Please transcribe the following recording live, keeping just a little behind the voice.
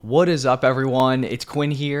What is up, everyone? It's Quinn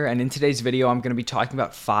here, and in today's video, I'm going to be talking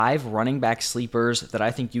about 5 running back sleepers that I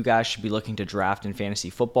think you guys should be looking to draft in fantasy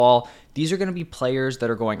football. These are going to be players that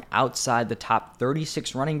are going outside the top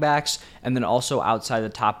 36 running backs and then also outside the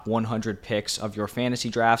top 100 picks of your fantasy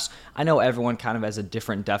drafts. I know everyone kind of has a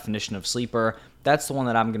different definition of sleeper. That's the one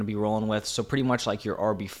that I'm going to be rolling with, so pretty much like your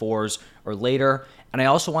RB4s or later. And I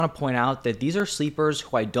also want to point out that these are sleepers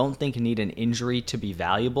who I don't think need an injury to be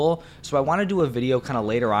valuable. So I want to do a video kind of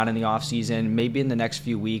later on in the offseason, maybe in the next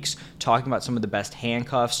few weeks, talking about some of the best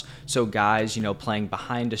handcuffs. So guys, playing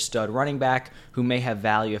behind a stud running back who may have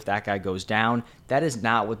value if that guy goes down. That is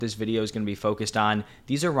not what this video is going to be focused on.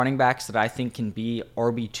 These are running backs that I think can be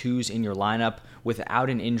RB2s in your lineup without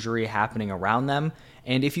an injury happening around them.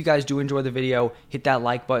 And if you guys do enjoy the video, hit that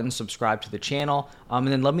like button, subscribe to the channel, and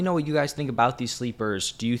then let me know what you guys think about these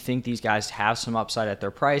sleepers. Do you think these guys have some upside at their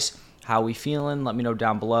price? How are we feeling? Let me know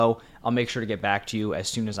down below. I'll make sure to get back to you as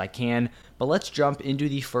soon as I can. But let's jump into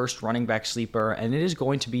the first running back sleeper, and it is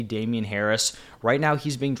going to be Damien Harris. Right now,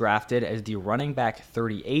 he's being drafted as the running back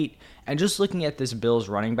 38, and just looking at this Bills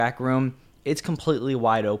running back room, it's completely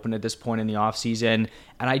wide open at this point in the offseason,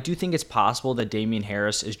 and I do think it's possible that Damien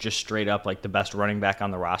Harris is just straight up like the best running back on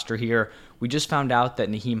the roster here. We just found out that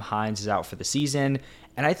Nyheim Hines is out for the season,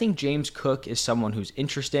 and I think James Cook is someone who's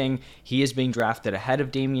interesting. He is being drafted ahead of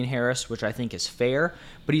Damien Harris, which I think is fair,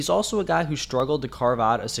 but he's also a guy who struggled to carve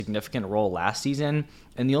out a significant role last season,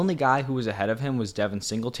 and the only guy who was ahead of him was Devin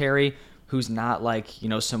Singletary, who's not like,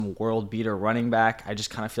 some world beater running back. I just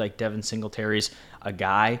kind of feel like Devin Singletary's a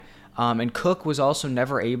guy. And Cook was also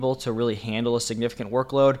never able to really handle a significant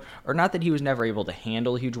workload, or not that he was never able to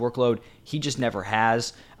handle a huge workload, he just never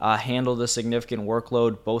has handled a significant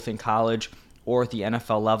workload both in college or at the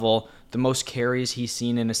NFL level. The most carries he's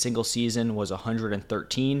seen in a single season was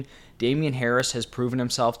 113. Damien Harris has proven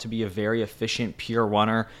himself to be a very efficient pure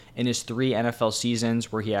runner in his 3 NFL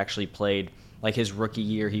seasons where he actually played. Like his rookie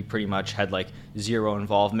year, he pretty much had like 0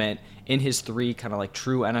 involvement. In his 3 kind of like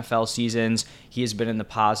true NFL seasons, he has been in the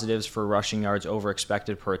positives for rushing yards over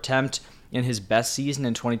expected per attempt. In his best season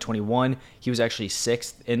in 2021, he was actually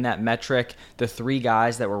 6th in that metric. The 3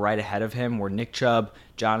 guys that were right ahead of him were Nick Chubb,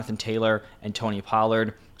 Jonathan Taylor, and Tony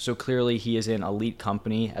Pollard. So clearly he is in elite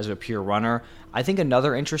company as a pure runner. I think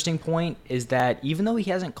another interesting point is that even though he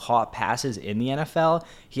hasn't caught passes in the NFL,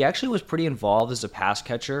 he actually was pretty involved as a pass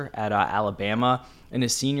catcher at Alabama. In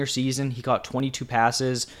his senior season, he caught 22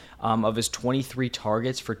 passes of his 23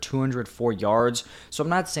 targets for 204 yards. So I'm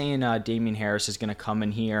not saying Damien Harris is going to come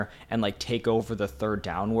in here and like take over the third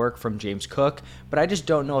down work from James Cook, but I just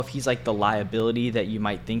don't know if he's like the liability that you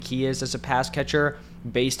might think he is as a pass catcher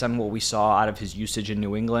based on what we saw out of his usage in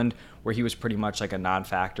New England, where he was pretty much like a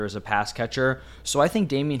non-factor as a pass catcher. So I think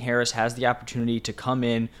Damien Harris has the opportunity to come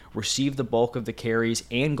in, receive the bulk of the carries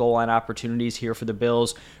and goal line opportunities here for the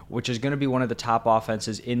Bills, which is going to be one of the top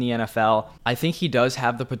offenses in the NFL. I think he does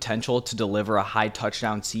have the potential to deliver a high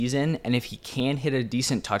touchdown season, and if he can hit a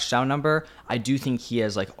decent touchdown number, I do think he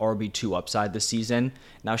has like RB2 upside this season.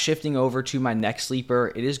 Now shifting over to my next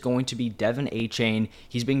sleeper, it is going to be De'Von Achane.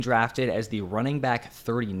 He's being drafted as the running back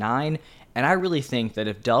 39. And I really think that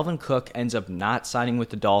if Dalvin Cook ends up not signing with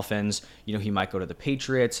the Dolphins, he might go to the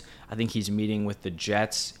Patriots. I think he's meeting with the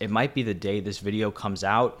Jets. It might be the day this video comes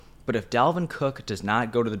out. But if Dalvin Cook does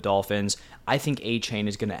not go to the Dolphins, I think Achane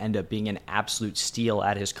is going to end up being an absolute steal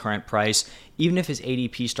at his current price. Even if his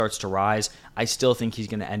ADP starts to rise, I still think he's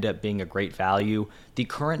going to end up being a great value. The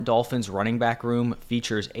current Dolphins running back room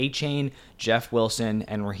features Achane, Jeff Wilson,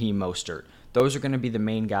 and Raheem Mostert. Those are going to be the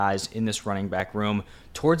main guys in this running back room.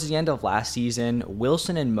 Towards the end of last season,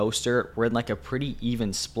 Wilson and Mostert were in like a pretty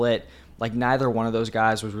even split. Like neither one of those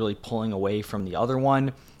guys was really pulling away from the other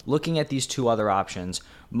one. Looking at these 2 other options,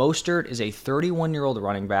 Mostert is a 31-year-old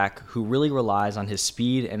running back who really relies on his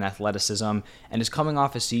speed and athleticism and is coming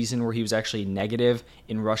off a season where he was actually negative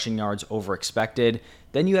in rushing yards over expected.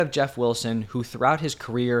 Then you have Jeff Wilson, who throughout his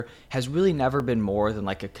career has really never been more than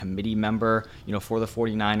like a committee member, for the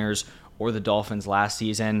 49ers or the Dolphins last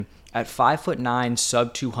season. At 5'9",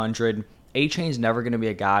 sub 200, Achane's never going to be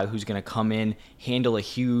a guy who's going to come in, handle a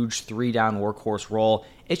huge 3-down workhorse role.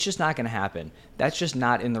 It's just not going to happen. That's just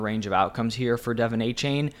not in the range of outcomes here for De'Von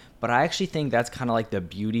Achane, but I actually think that's kind of like the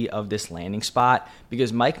beauty of this landing spot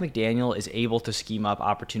because Mike McDaniel is able to scheme up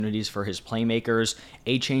opportunities for his playmakers.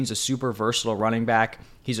 Achane's a super versatile running back.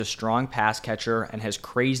 He's a strong pass catcher and has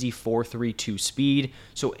crazy 4.32 speed.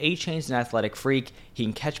 So Achane's an athletic freak. He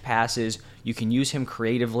can catch passes. You can use him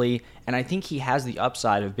creatively. And I think he has the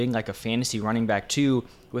upside of being like a fantasy running back too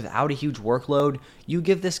without a huge workload. You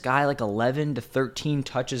give this guy like 11 to 13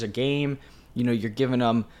 touches a game. You're giving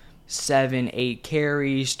him 7, 8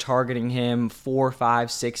 carries, targeting him 4,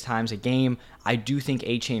 5, 6 times a game. I do think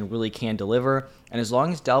Achane really can deliver. And as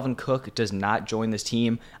long as Dalvin Cook does not join this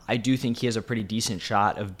team, I do think he has a pretty decent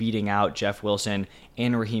shot of beating out Jeff Wilson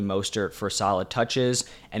and Raheem Mostert for solid touches.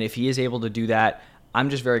 And if he is able to do that, I'm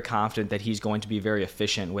just very confident that he's going to be very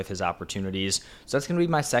efficient with his opportunities. So that's going to be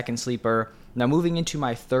my second sleeper. Now moving into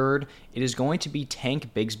my third, it is going to be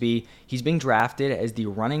Tank Bigsby. He's being drafted as the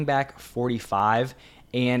running back 45,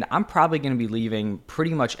 and I'm probably going to be leaving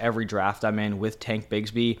pretty much every draft I'm in with Tank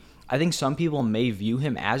Bigsby. I think some people may view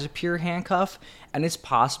him as a pure handcuff, and it's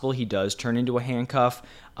possible he does turn into a handcuff,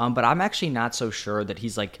 but I'm actually not so sure that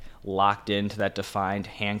he's like locked into that defined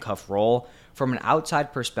handcuff role. From an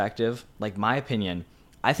outside perspective, like my opinion,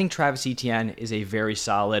 I think Travis Etienne is a very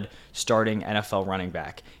solid starting NFL running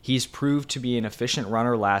back. He's proved to be an efficient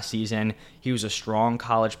runner last season. He was a strong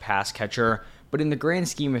college pass catcher, but in the grand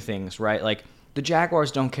scheme of things, right, like the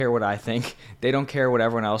Jaguars don't care what I think. They don't care what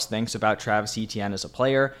everyone else thinks about Travis Etienne as a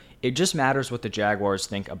player. It just matters what the Jaguars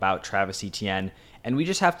think about Travis Etienne, and we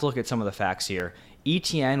just have to look at some of the facts here.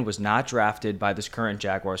 Etienne was not drafted by this current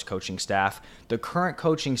Jaguars coaching staff. The current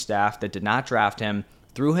coaching staff that did not draft him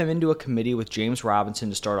threw him into a committee with James Robinson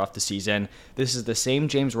to start off the season. This is the same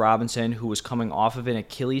James Robinson who was coming off of an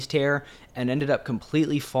Achilles tear and ended up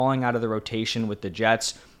completely falling out of the rotation with the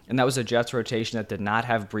Jets. And that was a Jets rotation that did not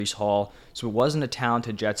have Breece Hall, so it wasn't a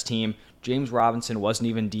talented Jets team. James Robinson wasn't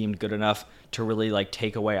even deemed good enough to really like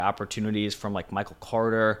take away opportunities from like Michael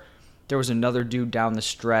Carter. There was another dude down the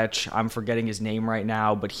stretch. I'm forgetting his name right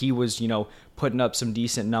now, but he was, putting up some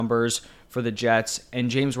decent numbers for the Jets, and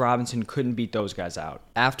James Robinson couldn't beat those guys out.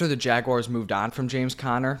 After the Jaguars moved on from James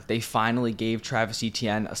Conner, they finally gave Travis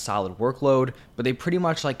Etienne a solid workload, but they pretty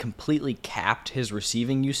much like completely capped his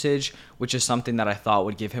receiving usage, which is something that I thought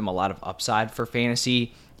would give him a lot of upside for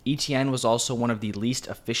fantasy. Etienne was also one of the least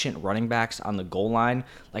efficient running backs on the goal line.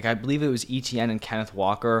 Like, I believe it was Etienne and Kenneth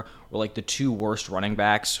Walker were like the two worst running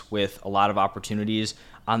backs with a lot of opportunities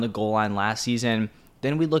on the goal line last season.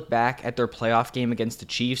 Then we look back at their playoff game against the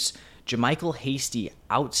Chiefs. JaMycal Hasty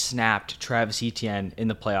outsnapped Travis Etienne in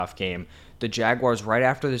the playoff game. The Jaguars, right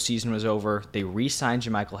after the season was over, they re-signed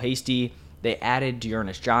JaMycal Hasty. They added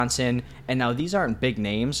D'Ernest Johnson. And now these aren't big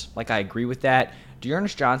names. Like, I agree with that.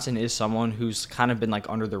 D'Ernest Johnson is someone who's kind of been like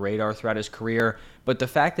under the radar throughout his career, but the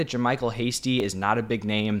fact that JaMycal Hasty is not a big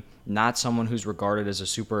name, not someone who's regarded as a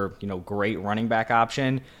super, great running back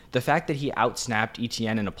option, the fact that he outsnapped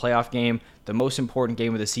Etienne in a playoff game, the most important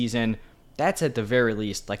game of the season, that's at the very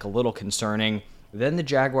least like a little concerning. Then the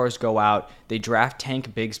Jaguars go out, they draft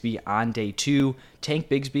Tank Bigsby on day 2. Tank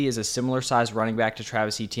Bigsby is a similar sized running back to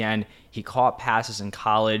Travis Etienne. He caught passes in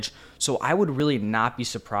college, so I would really not be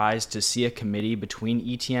surprised to see a committee between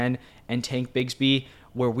Etienne and Tank Bigsby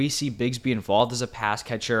where we see Bigsby involved as a pass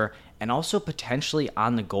catcher and also potentially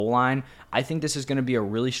on the goal line. I think this is going to be a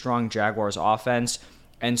really strong Jaguars offense.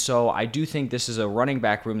 And so I do think this is a running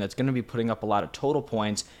back room that's going to be putting up a lot of total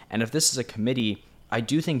points. And if this is a committee, I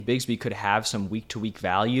do think Bigsby could have some week-to-week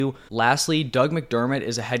value. Lastly, Doug McDermott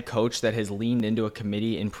is a head coach that has leaned into a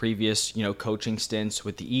committee in previous, coaching stints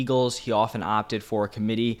with the Eagles. He often opted for a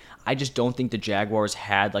committee. I just don't think the Jaguars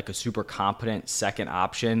had like a super competent second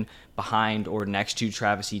option behind or next to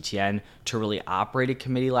Travis Etienne to really operate a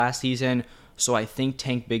committee last season. So I think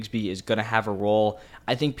Tank Bigsby is going to have a role.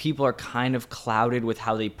 I think people are kind of clouded with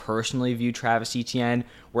how they personally view Travis Etienne,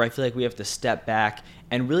 where I feel like we have to step back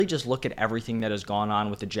and really just look at everything that has gone on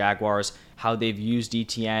with the Jaguars, how they've used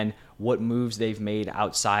Etienne, what moves they've made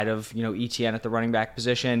outside of, Etienne at the running back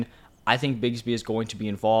position. I think Bigsby is going to be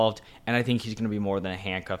involved, and I think he's going to be more than a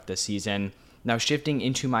handcuff this season. Now, shifting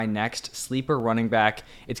into my next sleeper running back,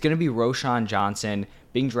 it's going to be Roschon Johnson,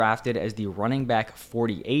 being drafted as the running back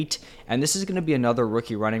 48. And this is going to be another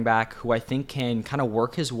rookie running back who I think can kind of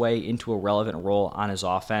work his way into a relevant role on his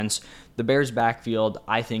offense. The Bears' backfield,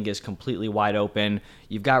 I think, is completely wide open.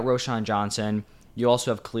 You've got Roschon Johnson. You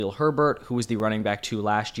also have Khalil Herbert, who was the running back 2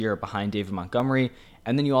 last year behind David Montgomery.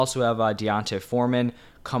 And then you also have D'Onta Foreman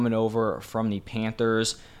coming over from the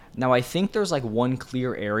Panthers. Now, I think there's like one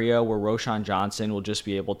clear area where Roschon Johnson will just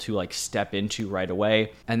be able to like step into right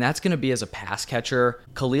away, and that's going to be as a pass catcher.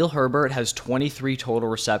 Khalil Herbert has 23 total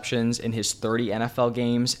receptions in his 30 NFL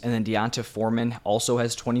games, and then D'Onta Foreman also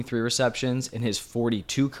has 23 receptions in his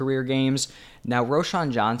 42 career games. Now,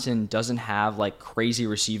 Roschon Johnson doesn't have like crazy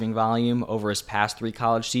receiving volume over his past 3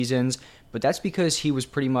 college seasons, but that's because he was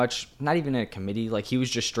pretty much not even in a committee. Like, he was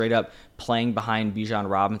just straight up playing behind Bijan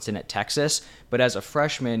Robinson at Texas. But as a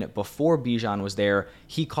freshman, before Bijan was there,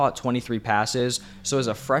 he caught 23 passes. So as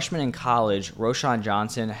a freshman in college, Roschon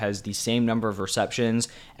Johnson has the same number of receptions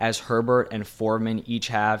as Herbert and Foreman each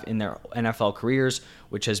have in their NFL careers,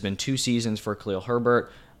 which has been 2 seasons for Khalil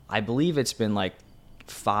Herbert. I believe it's been like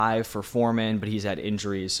 5 for Foreman, but he's had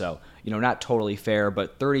injuries, so not totally fair.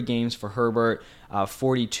 But 30 games for Herbert,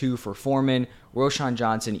 42 for Foreman. Roschon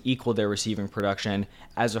Johnson equaled their receiving production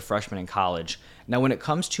as a freshman in college. Now, when it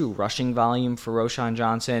comes to rushing volume for Roschon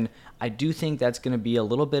Johnson, I do think that's going to be a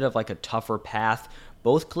little bit of like a tougher path.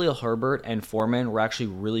 Both Khalil Herbert and Foreman were actually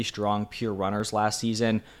really strong pure runners last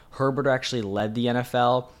season. Herbert actually led the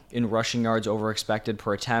NFL in rushing yards over expected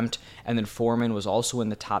per attempt, and then Foreman was also in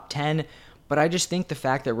the top 10. But I just think the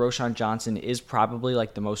fact that Roschon Johnson is probably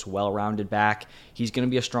like the most well-rounded back, he's going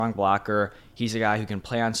to be a strong blocker. He's a guy who can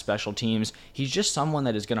play on special teams. He's just someone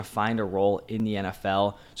that is going to find a role in the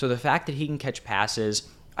NFL. So the fact that he can catch passes,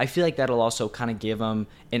 I feel like that'll also kind of give him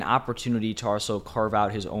an opportunity to also carve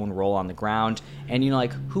out his own role on the ground. And,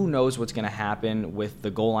 who knows what's going to happen with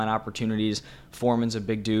the goal line opportunities. Foreman's a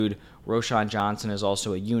big dude. Roschon Johnson is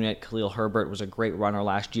also a unit. Khalil Herbert was a great runner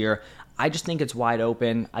last year. I just think it's wide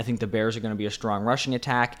open. I think the Bears are going to be a strong rushing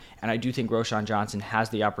attack, and I do think Roschon Johnson has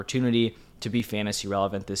the opportunity to be fantasy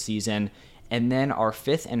relevant this season. And then our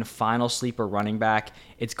 5th and final sleeper running back,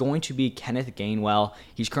 it's going to be Kenneth Gainwell.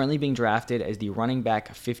 He's currently being drafted as the running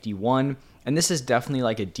back 51, and this is definitely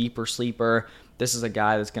like a deeper sleeper. This is a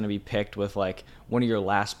guy that's going to be picked with like one of your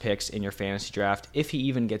last picks in your fantasy draft, if he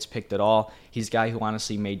even gets picked at all. He's a guy who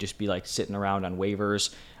honestly may just be like sitting around on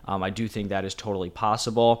waivers. I do think that is totally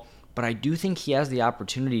possible. But I do think he has the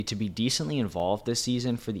opportunity to be decently involved this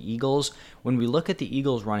season for the Eagles. When we look at the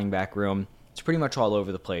Eagles running back room, it's pretty much all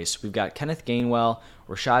over the place. We've got Kenneth Gainwell,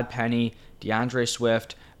 Rashad Penny, DeAndre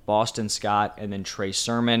Swift, Boston Scott, and then Trey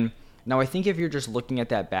Sermon. Now, I think if you're just looking at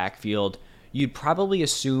that backfield, you'd probably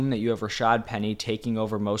assume that you have Rashad Penny taking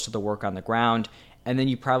over most of the work on the ground, and then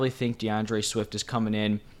you probably think DeAndre Swift is coming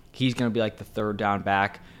in. He's going to be like the third down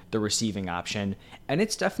back, the receiving option. And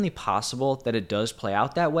it's definitely possible that it does play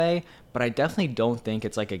out that way, but I definitely don't think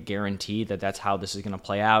it's like a guarantee that that's how this is going to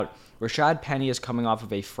play out. Rashad Penny is coming off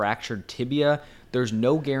of a fractured tibia. There's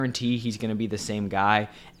no guarantee he's going to be the same guy.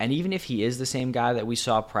 And even if he is the same guy that we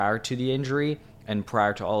saw prior to the injury and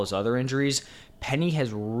prior to all his other injuries, Penny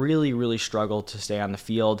has really, really struggled to stay on the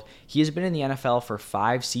field. He has been in the NFL for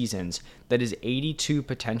 5 seasons. That is 82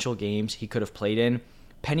 potential games he could have played in.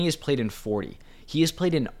 Penny has played in 40. He has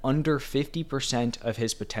played in under 50% of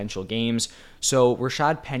his potential games. So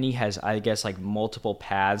Rashad Penny has, I guess, like multiple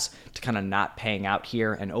paths to kind of not paying out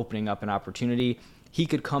here and opening up an opportunity. He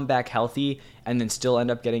could come back healthy and then still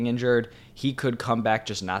end up getting injured. He could come back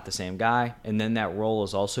just not the same guy, and then that role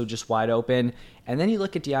is also just wide open. And then you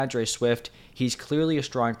look at DeAndre Swift. He's clearly a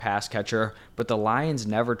strong pass catcher, but the Lions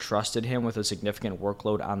never trusted him with a significant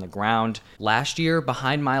workload on the ground. Last year,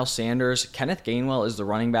 behind Miles Sanders, Kenneth Gainwell is the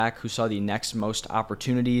running back who saw the next most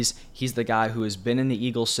opportunities. He's the guy who has been in the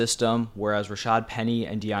Eagles system, whereas Rashad Penny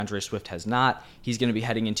and DeAndre Swift has not. He's going to be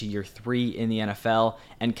heading into year 3 in the NFL.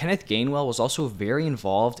 And Kenneth Gainwell was also very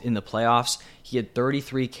involved in the playoffs. He had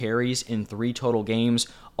 33 carries in 3 total games,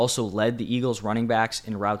 also led the Eagles running backs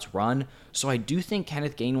in routes run. So I do think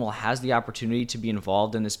Kenneth Gainwell has the opportunity to be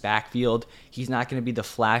involved in this backfield. He's not going to be the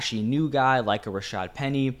flashy new guy like a Rashad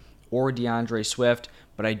Penny or DeAndre Swift,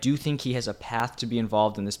 but I do think he has a path to be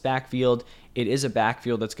involved in this backfield. It is a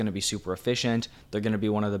backfield that's going to be super efficient. They're going to be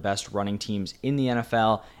one of the best running teams in the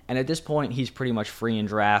NFL, and at this point, he's pretty much free in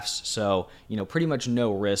drafts, so pretty much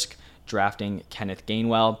no risk drafting Kenneth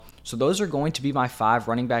Gainwell. So those are going to be my 5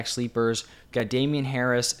 running back sleepers. We've got Damian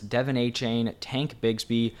Harris, Devin Achane, Tank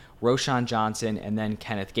Bigsby, Roschon Johnson, and then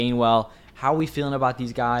Kenneth Gainwell. How are we feeling about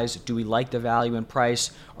these guys? Do we like the value and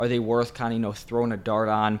price? Are they worth kind of throwing a dart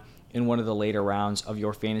on in one of the later rounds of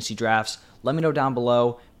your fantasy drafts? Let me know down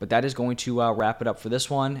below, but that is going to wrap it up for this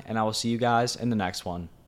one, and I will see you guys in the next one.